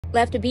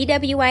Left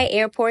BWI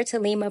Airport to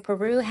Lima,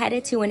 Peru,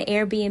 headed to an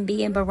Airbnb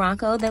in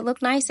Barranco that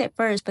looked nice at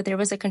first, but there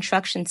was a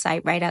construction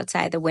site right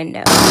outside the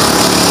window.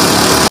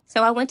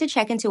 So I went to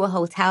check into a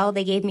hotel.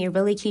 They gave me a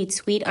really cute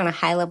suite on a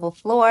high-level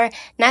floor.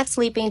 Not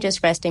sleeping,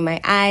 just resting my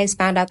eyes.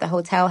 Found out the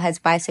hotel has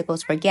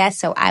bicycles for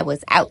guests, so I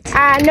was out.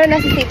 No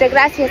necesito.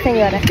 Gracias,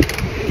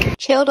 señora.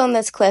 Chilled on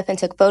this cliff and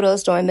took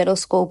photos during middle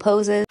school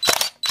poses.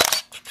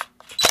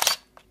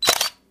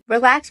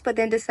 Relaxed, but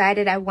then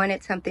decided I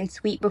wanted something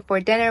sweet before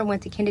dinner.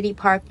 Went to Kennedy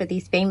Park for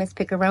these famous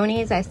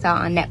picarones I saw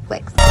on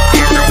Netflix.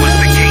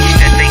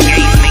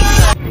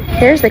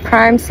 Here's the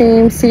crime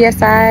scene,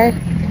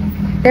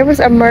 CSI. There was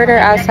a murder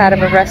outside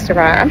of a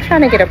restaurant. I'm trying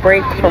to get a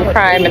break from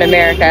crime in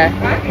America.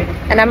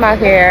 And I'm out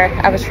here.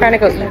 I was trying to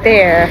go eat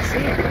there,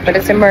 but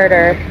it's a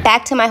murder.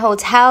 Back to my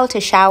hotel to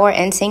shower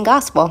and sing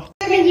gospel.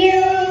 You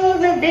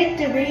the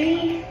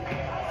victory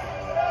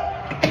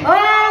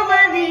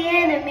over the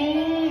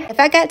enemy. If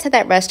I got to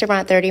that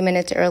restaurant 30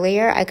 minutes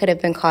earlier, I could have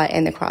been caught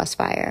in the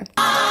crossfire.